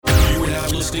now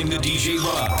listening to DJ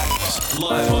Ross,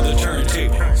 live on the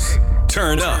turntables.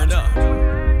 Turn up.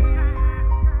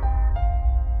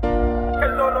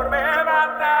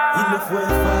 Y no fue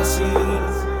fácil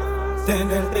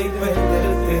tenerte y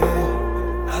perderte,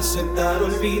 aceptar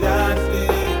olvidarte.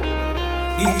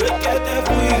 Y hoy que te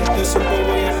fuiste, siempre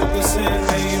voy a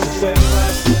enloquecerme. Y no fue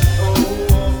fácil,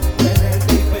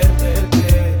 tenerte y perderte,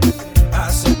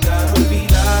 aceptar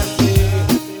olvidarte.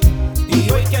 Y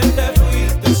hoy que te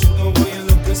fuiste, siempre voy a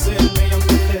enloquecerme. Y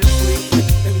aunque te fuiste,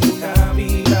 tengo una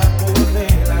vida por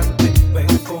delante, para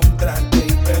encontrarte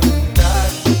y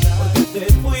preguntarte por qué te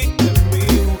fuiste.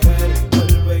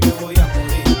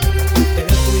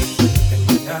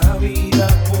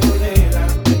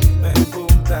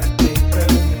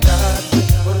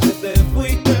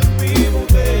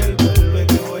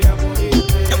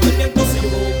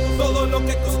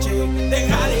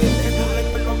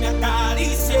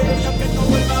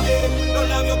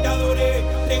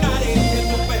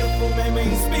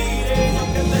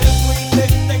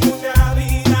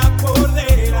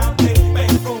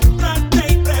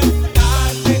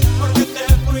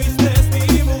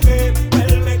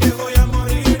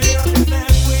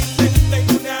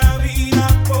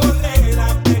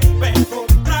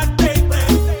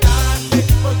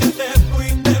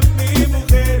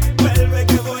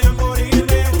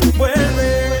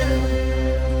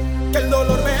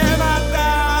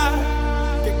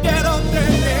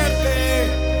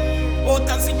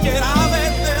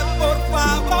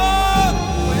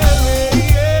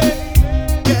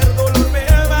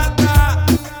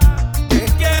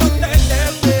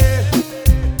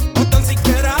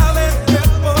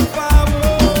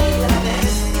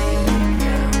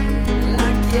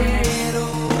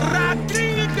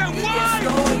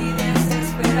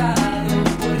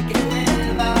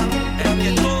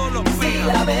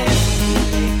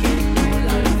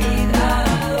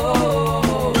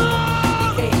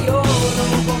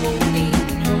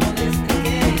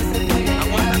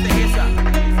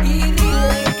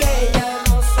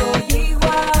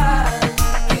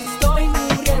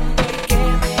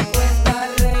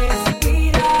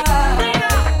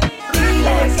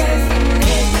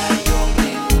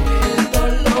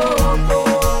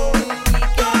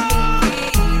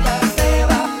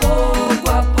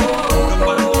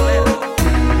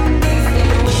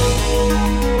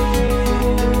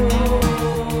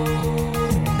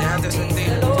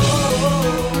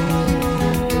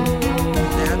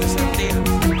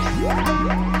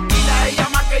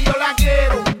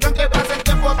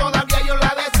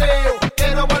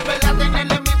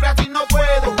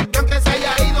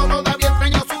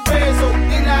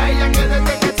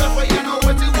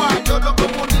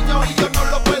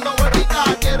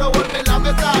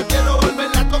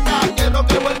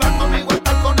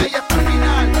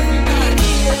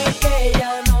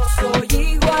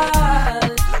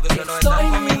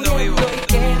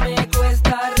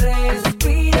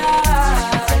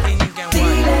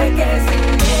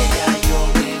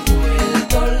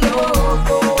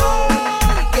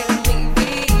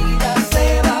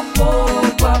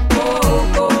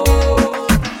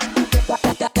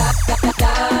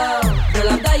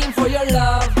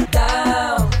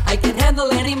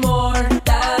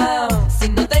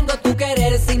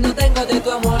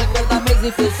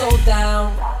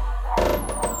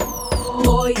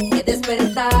 Hoy he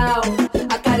despertado,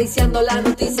 acariciando la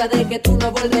noticia de que tú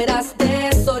no volverás,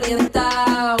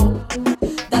 desorientado,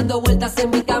 dando vueltas en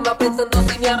mi cama pensando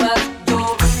si me amas.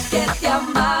 Yo que te he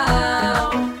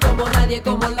amado, como nadie,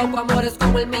 como loco, amores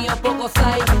como el mío pocos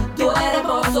hay. Tú eres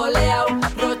mausoleado,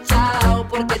 rochao,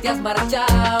 porque te has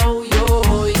marchado. Yo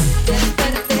hoy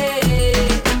desperté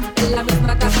en la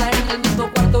misma casa, en el mismo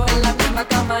cuarto, en la misma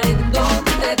cama en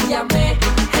donde te amé.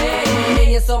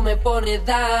 Hey, eso me pone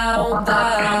down,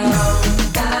 down,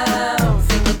 down.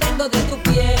 Si no tengo de tu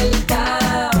piel,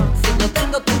 down. Si no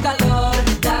tengo tu calor,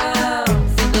 down.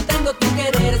 Si no tengo tu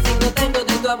querer, si no tengo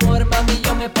de tu amor, mami,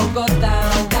 yo me pongo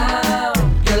down, down.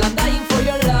 Girl, I'm dying for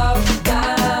your love,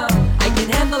 down. I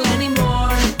can't handle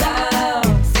anymore, down.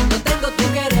 Si no tengo tu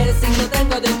querer, si no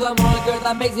tengo de tu amor, girl,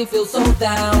 that makes me feel so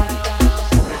down.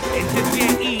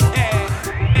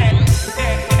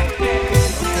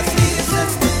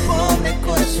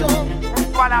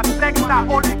 Para la secta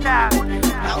única,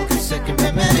 aunque sé que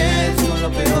me merezco lo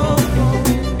peor.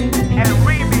 el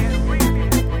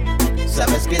remix.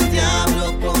 Sabes que te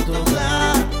hablo con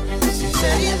toda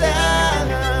sinceridad.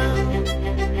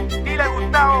 Dile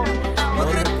Gustavo, No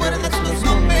recuerdas los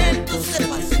momentos de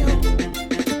pasión,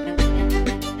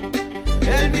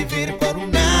 el vivir por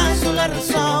una sola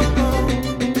razón.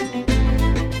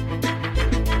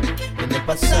 En el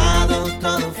pasado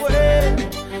todo fue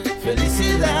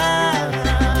felicidad.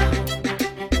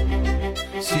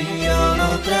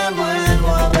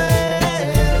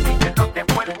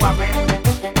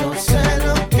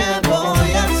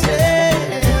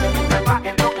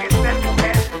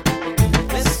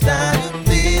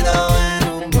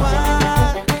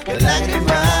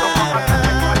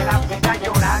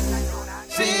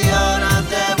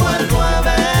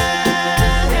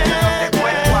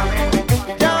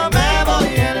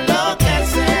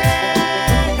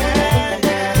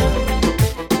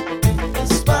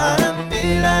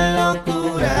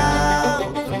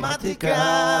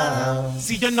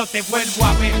 yo no te vuelvo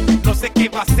a ver. No sé qué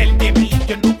va a ser de mí.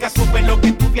 Yo nunca supe lo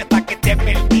que tuve hasta que te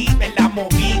perdí en la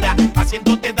movida,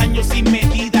 haciéndote daño sin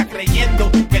medida,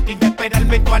 creyendo que te iba a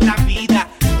esperarme toda la vida.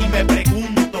 Y me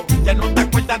pregunto, ya no te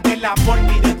acuerdas del amor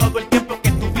ni de todo el tiempo que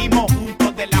tuvimos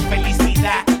juntos, de la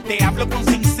felicidad. Te hablo con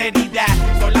sinceridad,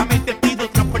 solamente pido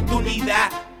otra oportunidad.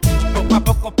 Poco a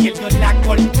poco pierdo la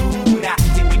cordura,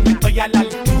 si ti no estoy a la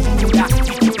altura,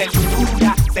 si tu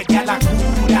ternura sería la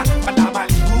cura para la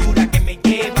amargura que me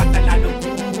lleva hasta la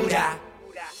locura.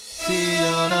 Si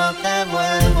yo no te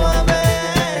vuelvo a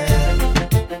ver,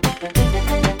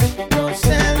 no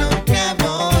sé lo que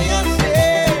voy a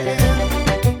hacer.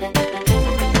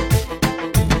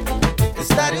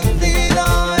 Estaré hundido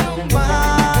en un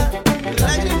mar de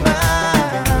lágrimas.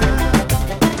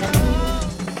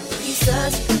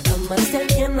 Quizás amaste a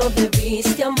alguien, no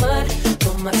debiste amar.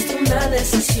 Tomaste una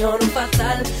decisión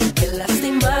fatal, te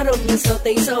lastimaron y eso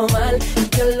te hizo mal.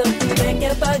 Yo lo tuve que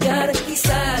pagar.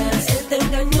 Quizás él te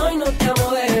engañó y no te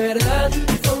amó de verdad.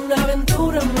 Fue una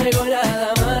aventura, un juego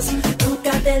nada más.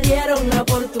 Nunca te dieron la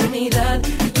oportunidad.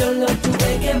 Yo lo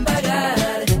tuve que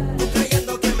pagar. Tú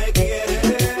creyendo que me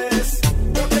quieres,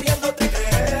 yo queriéndote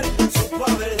creer. Supo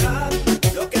a verdad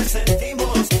lo que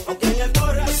sentimos, aunque en el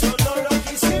corazón no lo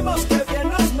quisimos. Que bien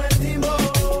nos metimos.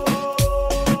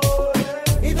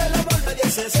 Y del amor nadie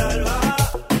se salva,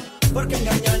 porque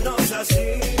engañarnos así,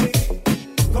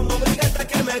 como obligarte a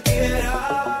que me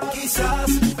quiera. Quizás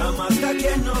amaste a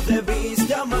quien no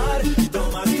debiste amar.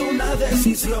 Tomaste una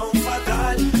decisión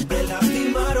fatal, te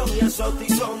lastimaron y eso te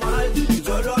hizo mal. Y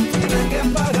yo lo tuve que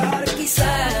pagar.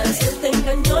 Quizás él te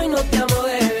engañó y no te amó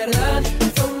de verdad.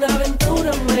 Fue una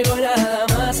aventura, un juego nada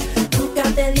más. Nunca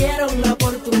te dieron la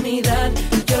oportunidad.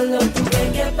 Yo lo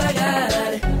tuve que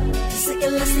pagar. Sé que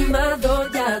he lastimado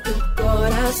ya tu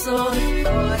corazón,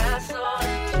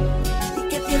 y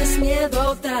que tienes miedo a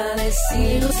otra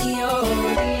desilusión.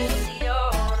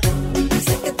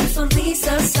 Sé que tus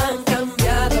sonrisas han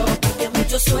cambiado, que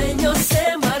muchos sueños se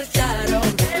marcharon.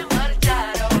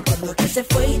 Cuando que se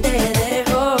fue y te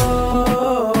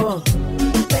dejó.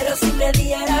 Pero si me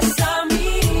dieras a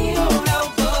mí una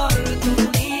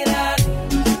oportunidad,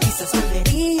 quizás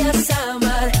volverías a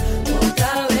amar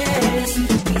otra vez.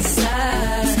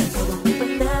 Quizás no me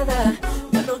nada,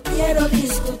 ya no quiero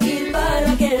discutir.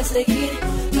 ¿Para qué seguir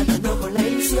tratando con la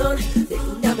ilusión de que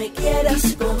un día me quieras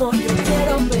como yo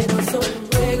quiero? Pero soy un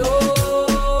juego.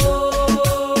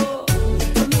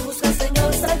 Tú me buscas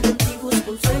venganza, yo en ti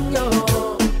busco un sueño.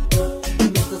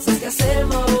 Entonces, ¿qué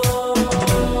hacemos?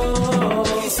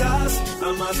 Quizás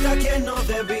amaste a quien no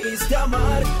debiste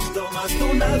amar. Tomaste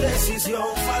una decisión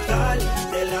fatal,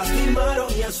 te lastimaron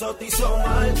y eso te hizo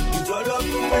mal. Y yo lo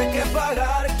tuve que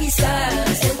pagar.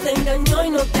 Quizás él te engañó y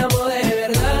no te amó de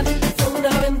verdad. Fue una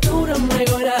aventura, un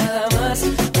juego nada más.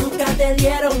 Nunca te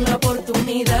dieron la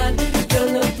oportunidad. Yo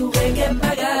lo tuve que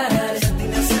pagar. Sentí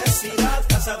necesidad,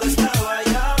 casado estaba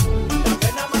ya. La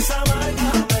pena más amarga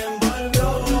me envolvió.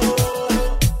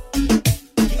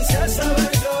 Quise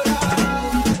saber llorar,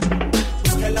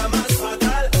 busqué la más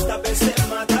fatal, hasta pensé en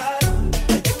matar.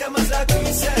 El día que más la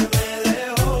quise me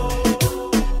dejó.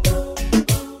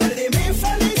 Perdí mi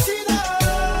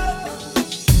felicidad.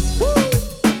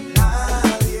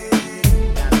 Nadie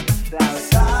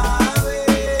sabe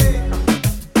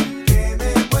que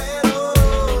me muero.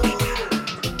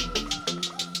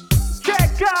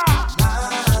 Checa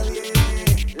Nadie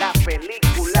la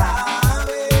película.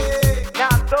 sabe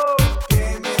Nando, que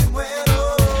me muero.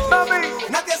 mami.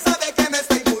 Nadie sabe que me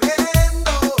estoy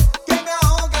muriendo, que me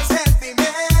ahoga el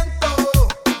sentimiento.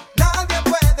 Nadie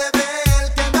puede ver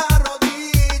que me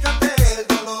arrodillo ante el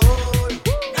dolor.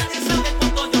 Nadie sabe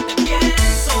cuánto yo te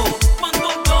pienso, cuánto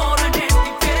lloro en el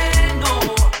infierno.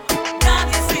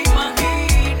 Nadie se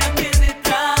imagina que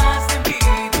detrás de mi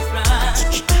disfraz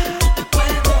no te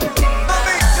puedo olvidar.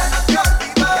 Mami, ya no te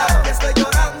olvido, que estoy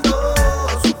llorando.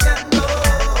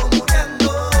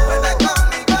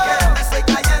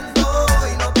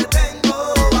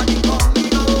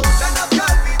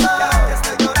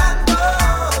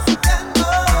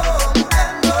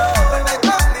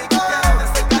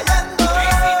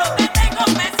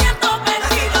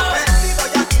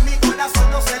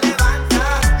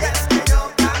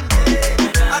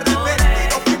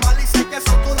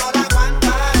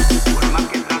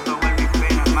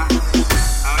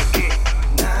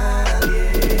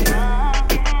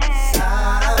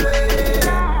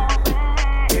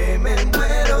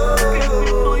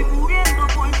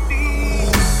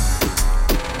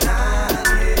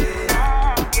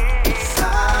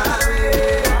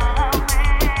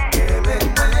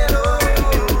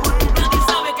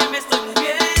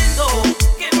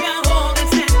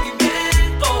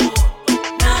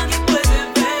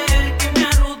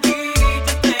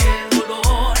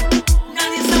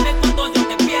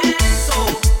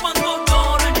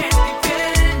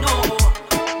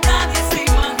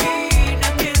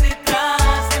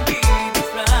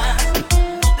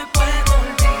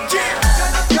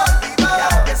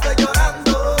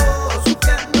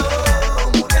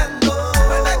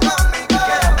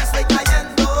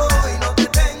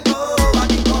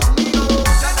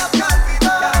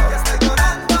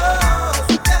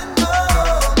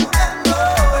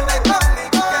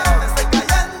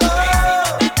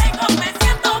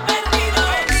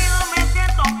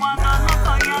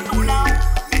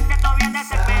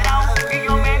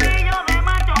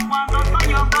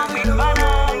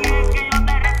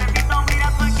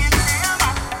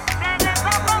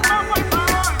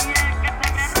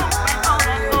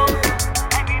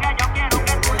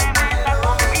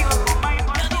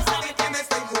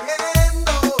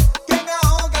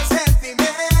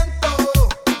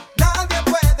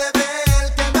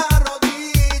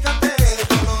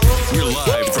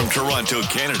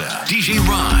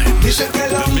 time. Dicen que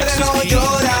el hombre no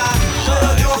llora, pero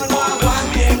yo no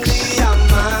aguanto un día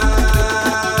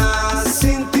más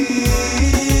sin ti.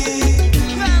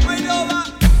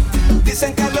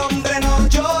 Dicen que el hombre no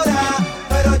llora,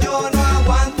 pero yo no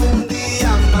aguanto un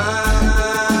día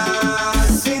más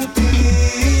sin ti.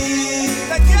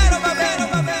 Te quiero,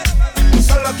 bebé.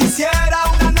 Solo quisiera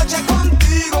una noche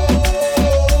contigo,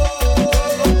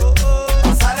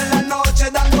 pasar en la noche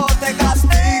dándote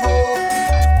castigo.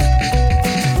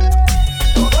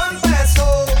 Todo empezó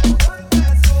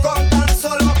con tan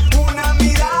solo una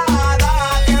mirada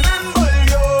que me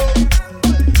envolvió,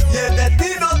 y el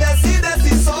destino decide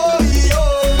si soy yo.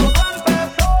 Todo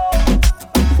empezó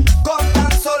con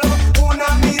tan solo una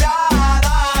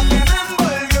mirada que me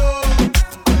envolvió,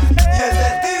 y el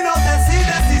destino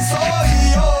decide si soy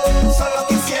yo. Solo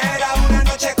quisiera una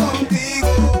noche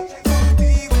contigo,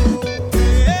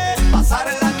 pasar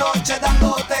en la noche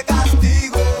dándote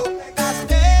castigo.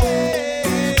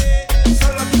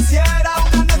 Solo quisiera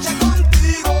una noche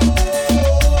contigo,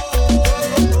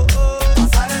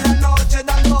 pasar en la noche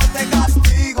dándote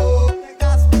castigo.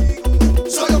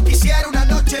 Solo quisiera una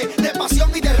noche de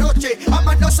pasión y derroche.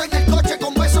 Amarnos en el coche,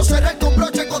 con besos cerrar con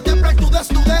broche. Contemplar tu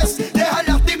desnudez, dejar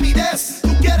la timidez. Tú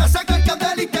quieres sacar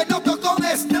candela y te noto con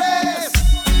estrés.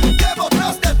 Llevo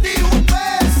tras de ti un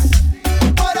mes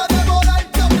para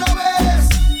devorarte otra vez,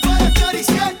 para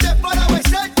acariciarte, para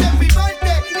besarte en mi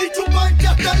mente y chuparte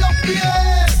hasta los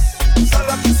pies.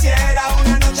 Solo quisiera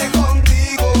una noche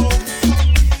contigo,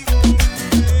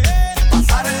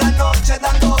 pasar en la noche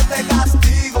dándote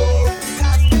castigo.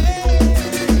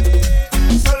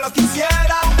 Solo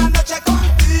quisiera una noche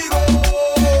contigo,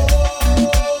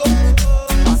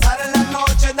 pasar en la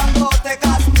noche dándote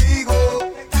castigo.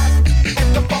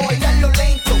 Esto es pa' bailarlo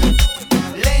lento,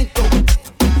 lento,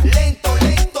 lento,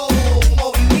 lento,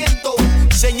 movimiento.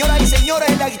 Señoras y señores,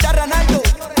 en la guitarra Naldo,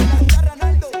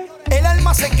 el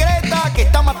alma secreta que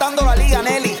está matando la liga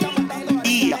Nelly.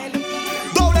 Y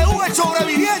W, el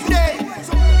sobreviviente,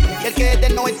 y el que desde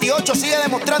el 98 sigue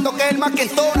demostrando que es el más que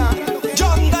entona.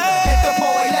 John Day. Esto es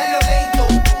pa' bailarlo lento,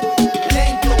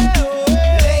 lento,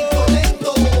 lento,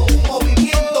 lento,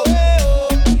 movimiento.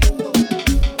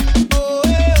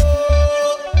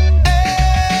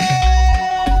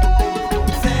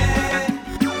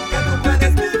 Que tú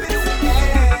puedes vivir sin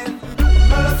él,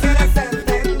 no lo quieres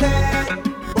entender.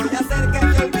 Voy a hacer que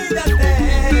te olvides de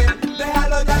él,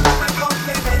 déjalo ya, no me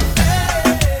conviene.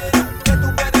 Que tú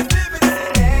puedes vivir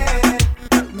sin él,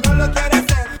 no lo quieres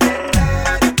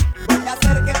entender. Voy a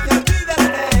hacer que te olvides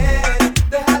de él,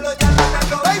 déjalo ya, no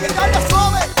me Baby, conviene. dale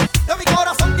suave, de mi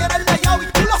corazón tienes la llave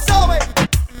y tú lo sabes.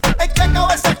 En qué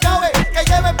cabeza cabe que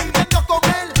lleves viviendo con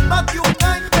él más de un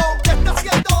año. Te está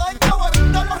haciendo daño,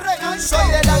 evita los regaños. Soy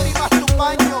de lágrimas tu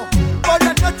paño, por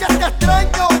las noches te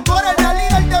extraño. Tú eres la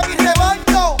líder de mi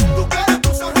rebaño. Tu cara, tu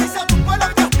sonrisa, tu pelo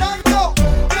castaño.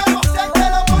 Quiero hacerte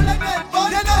el amor en el baño.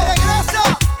 Nena, regresa,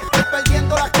 estoy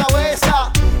perdiendo la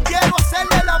cabeza. Quiero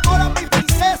hacerle el amor a mi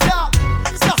princesa,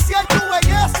 saciar tu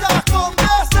belleza con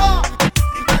esa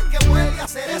y más que huele a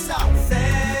cereza.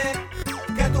 Sé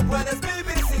que tú puedes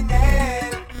vivir sin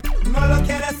él, no lo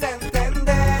quieres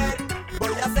entender.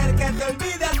 Voy a hacer que te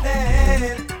olvides de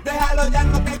él, déjalo ya,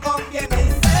 no te conviene.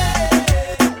 Y sé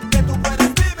que tú puedes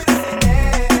vivir sin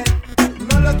él,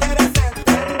 no lo quieres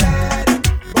entender.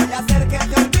 Voy a hacer que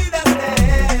te olvides de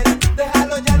él,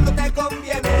 déjalo ya, no te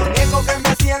conviene. No niego que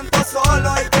me siento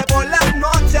solo y que por las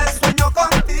noches sueño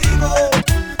contigo.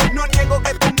 No niego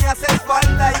que tú me haces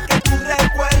falta y que tu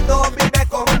recuerdo vive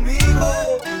conmigo.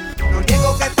 No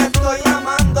niego que te estoy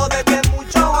amando desde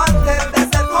mucho antes de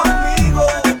ser conmigo.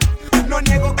 No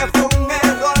niego que fue un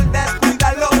error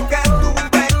descuidar lo que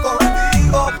tuve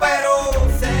contigo. Pero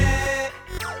sé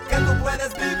que tú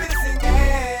puedes vivir sin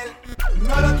él,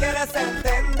 no lo quieres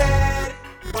entender.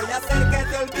 Voy a hacer que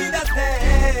te olvides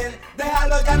de él,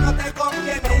 déjalo ya, no te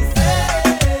conviene. Y sé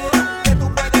que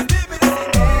tú puedes vivir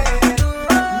sin él,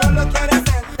 no lo quieres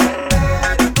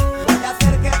entender. Voy a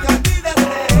hacer que te olvides de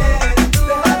él,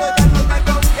 déjalo ya, no te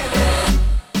conviene.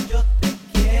 Yo te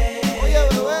quiero, Oye,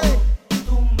 bebé,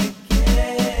 tú me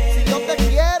quieres. si yo te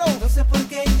quiero, No sé por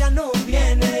qué ella no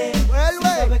viene. vuelve.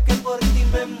 Sabes que por ti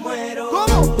me muero.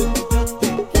 ¿Cómo? Yo te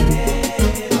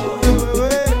quiero,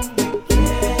 Bebé,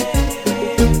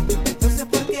 no sé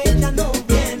por qué ella no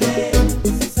viene.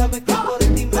 Si sabes que por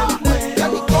ti me ya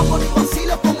muero. ni como ni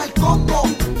vacilo con el combo.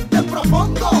 Te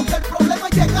propongo que el problema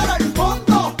es llegar al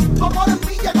fondo. Tu amor en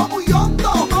mí llegó muy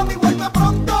hondo. Mami, vuelve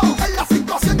pronto. En la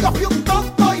situación yo fui un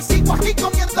tonto y sigo aquí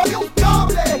comiéndole un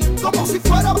cable. Como si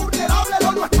fuera vulnerable,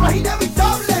 lo nuestro es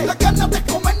inevitable. Las ganas de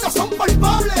comer no son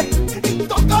palpables.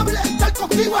 Intocable, estar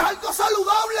contigo es algo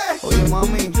saludable. Oye,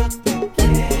 mami, mami. Yo te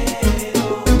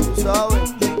quiero, tú sabes.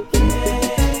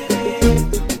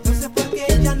 No sé por qué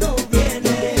ella no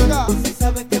viene. Si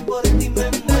sabe que por ti me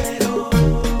muero.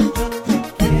 Yo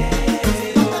te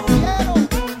quiero. No te quiero.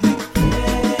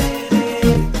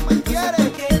 Me quiere. No sé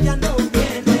por qué ella no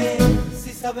viene.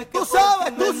 Si sabe que Tú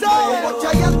sabes, tú sabes. Como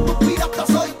Chayanne, tu pirata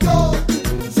soy yo.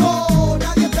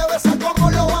 Nadie te besa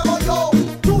como lo hago yo.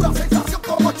 Dura sensación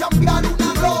como chambear un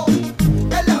arroz.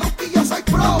 En la rookie yo soy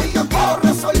pro. Y yo quiero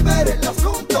resolver el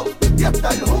asunto y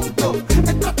estar juntos.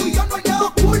 Entre tú y yo no hay nada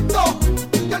oculto.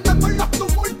 Calmemos los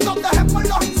tumultos, dejemos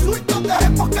los insultos,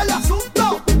 dejemos que el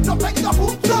asunto no tenga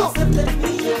punto. hacerte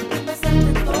mía,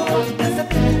 besarte todo,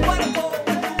 besarte tu cuerpo,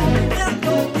 tu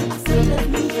movimiento, hacerte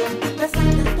mía,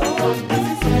 besarte todo,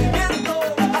 sin sufrimiento,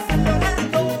 hacerlo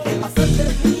lento, hacerte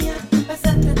mía,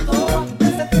 besarte todo,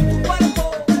 besarte tu cuerpo,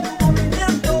 tu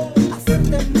movimiento,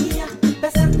 hacerte mía,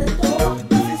 besarte todo,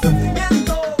 sin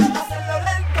sufrimiento, hacerlo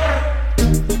lento.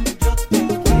 Yo te quiero, tú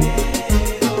me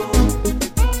quieres,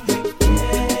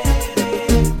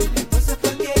 no sé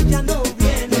por qué ella no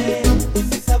viene,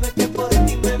 si sabe que por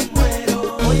ti me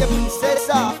muero. Oye,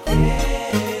 princesa,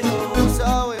 tú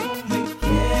sabes,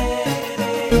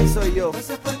 soy yo. No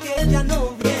sé por qué ella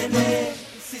no viene,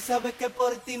 si sabe que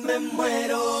por ti me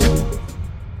muero.